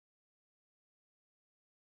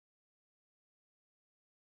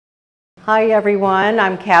Hi everyone,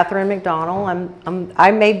 I'm Kathryn McDonnell.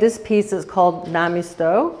 I made this piece. It's called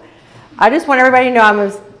Namysto. I just want everybody to know I'm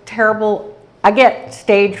a terrible, I get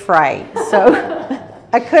stage fright, so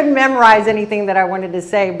I couldn't memorize anything that I wanted to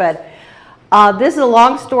say, but this is a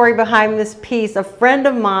long story behind this piece. A friend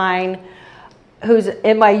of mine who's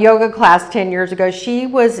in my yoga class 10 years ago, she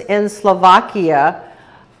was in Slovakia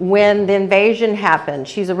when the invasion happened.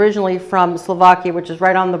 She's originally from Slovakia, which is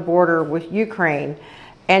right on the border with Ukraine.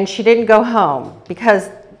 And she didn't go home because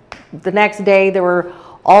the next day there were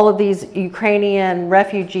all of these Ukrainian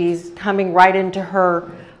refugees coming right into her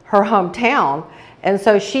hometown. And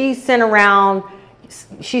so she sent around,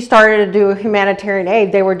 she started to do humanitarian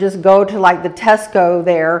aid. They would just go to like the Tesco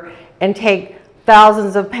there and take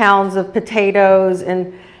thousands of pounds of potatoes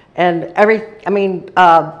and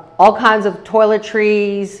all kinds of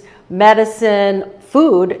toiletries, medicine,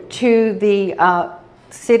 food to the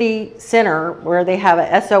city center where they have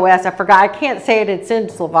a SOS. I forgot, I can't say it, it's in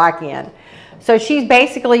Slovakian. So she's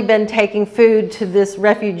basically been taking food to this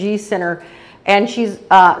refugee center, and she's,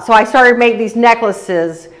 so I started making these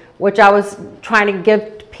necklaces, which I was trying to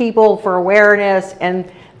give people for awareness,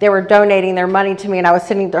 and they were donating their money to me, and I was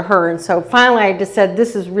sending to her. And so finally I just said,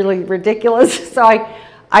 this is really ridiculous. So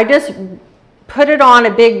I just put it on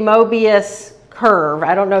a big Möbius curve.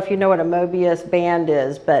 I don't know if you know what a Möbius band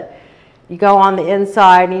is, but you go on the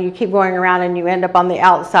inside and you keep going around and you end up on the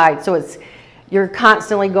outside. So you're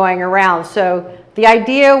constantly going around. So the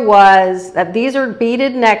idea was that these are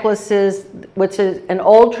beaded necklaces, which is an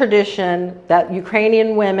old tradition that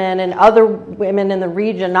Ukrainian women and other women in the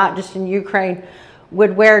region, not just in Ukraine,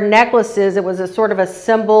 would wear necklaces. It was a sort of a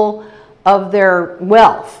symbol of their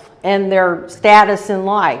wealth and their status in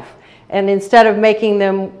life. And instead of making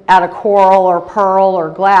them out of coral or pearl or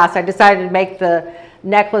glass, I decided to make the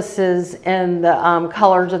necklaces in the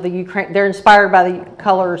colors of the Ukraine. They're inspired by the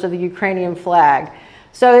colors of the Ukrainian flag.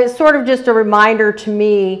 So it's sort of just a reminder to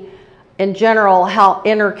me in general how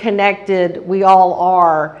interconnected we all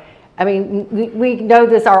are. I mean, we know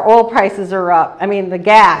this, our oil prices are up. I mean, the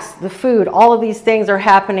gas, the food, all of these things are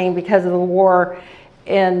happening because of the war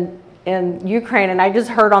in Ukraine. And I just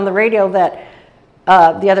heard on the radio that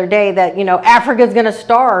the other day that, you know, Africa's going to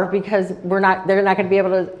starve because they're not going to be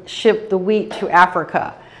able to ship the wheat to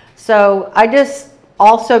Africa. So I just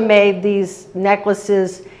also made these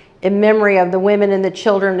necklaces in memory of the women and the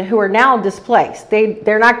children who are now displaced.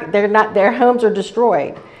 Their homes are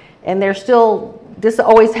destroyed, and they're still, this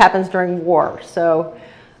always happens during war. So,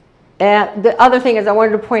 and the other thing is I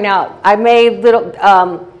wanted to point out, I made little,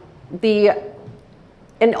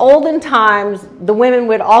 in olden times, the women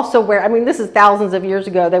would also wear, I mean, this is thousands of years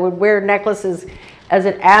ago, they would wear necklaces as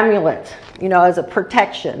an amulet, you know, as a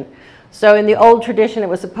protection. So in the old tradition, it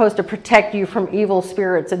was supposed to protect you from evil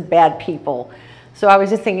spirits and bad people. So I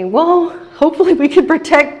was just thinking, well, hopefully we could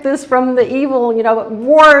protect this from the evil, you know,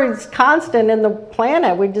 war is constant in the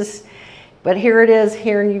planet. But here it is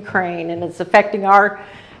here in Ukraine, and it's affecting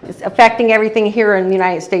everything here in the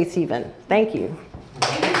United States even. Thank you.